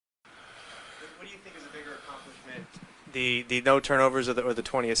The no turnovers or the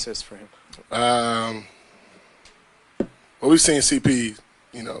 20 assists for him? Well, we've seen CP,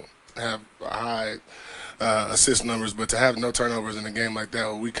 have high assist numbers, but to have no turnovers in a game like that,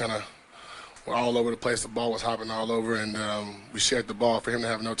 where we kind of were all over the place, the ball was hopping all over, and we shared the ball. For him to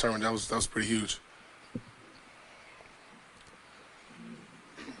have no turnovers, that was pretty huge.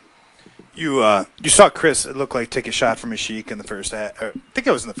 You saw Chris, it looked like, take a shot from Ashik in the first half. I think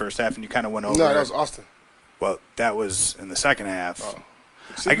it was in the first half, and you kind of went over. No, that was Austin. Well, that was in the second half. Oh.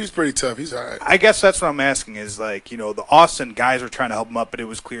 CP's pretty tough. He's all right. I guess that's what I'm asking is, like, the Austin guys were trying to help him up, but it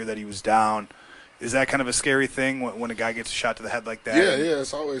was clear that he was down. Is that kind of a scary thing when a guy gets a shot to the head like that? Yeah,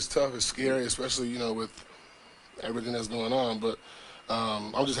 it's always tough. It's scary, especially, with everything that's going on. But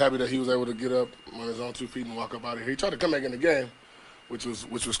I'm just happy that he was able to get up on his own 2 feet and walk up out of here. He tried to come back in the game, which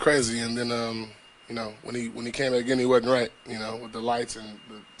was crazy. And then, when he came back again, he wasn't right, with the lights and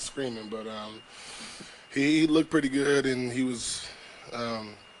the screaming. But he looked pretty good, and he was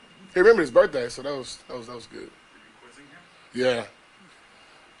he remembered his birthday, so that was good. Yeah.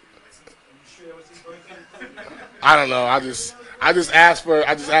 I don't know. I just asked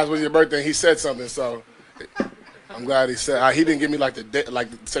when's your birthday, and he said something. So I'm glad he said. He didn't give me like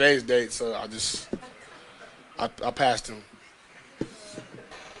today's date, so I passed him.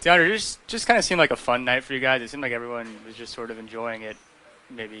 DeAndre, just kind of seemed like a fun night for you guys. It seemed like everyone was just sort of enjoying it,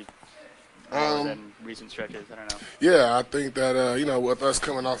 maybe more than recent stretches. I don't know. Yeah, I think that with us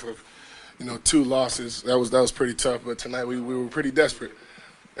coming off of 2 losses, that was pretty tough. But tonight we were pretty desperate.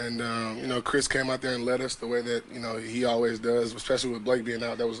 And, Chris came out there and led us the way that, he always does, especially with Blake being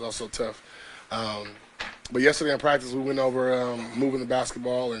out. That was also tough. But yesterday in practice, we went over moving the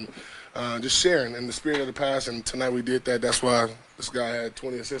basketball and just sharing in the spirit of the past. And tonight we did that. That's why this guy had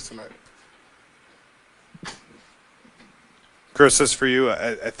 20 assists tonight. Chris, this for you.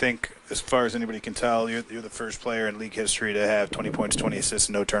 I think, as far as anybody can tell, you're the first player in league history to have 20 points, 20 assists,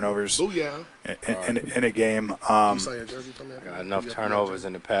 and no turnovers. Oh, yeah. In a game. Got enough turnovers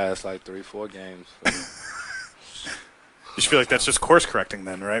in the past, like 3-4 games. You feel like that's just course correcting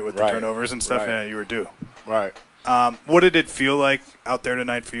then, right? With the turnovers and stuff? Yeah, you were due. Right. What did it feel like out there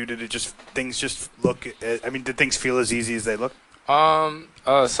tonight for you? Did things just look – did things feel as easy as they look?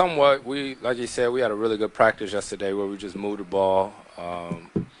 Somewhat. Like you said, we had a really good practice yesterday where we just moved the ball.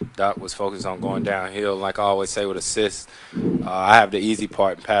 That was focused on going downhill. Like I always say with assists, I have the easy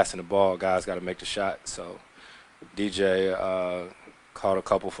part in passing the ball. Guys got to make the shot. So DJ caught a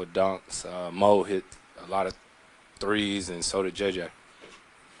couple for dunks. Mo hit a lot of threes, and so did JJ.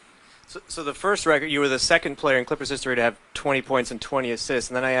 So the first record, you were the second player in Clippers history to have 20 points and 20 assists.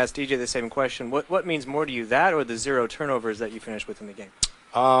 And then I asked DJ the same question. What means more to you, that or the 0 turnovers that you finished with in the game?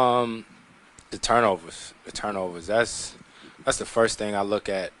 The turnovers. That's the first thing I look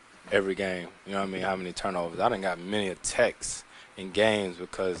at every game. You know what I mean? How many turnovers? I done got many attacks in games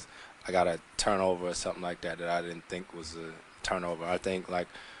because I got a turnover or something like that I didn't think was a turnover. I think, like,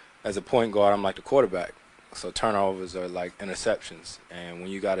 as a point guard, I'm like the quarterback. So turnovers are like interceptions. And when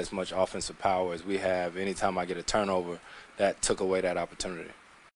you got as much offensive power as we have, anytime I get a turnover, that took away that opportunity.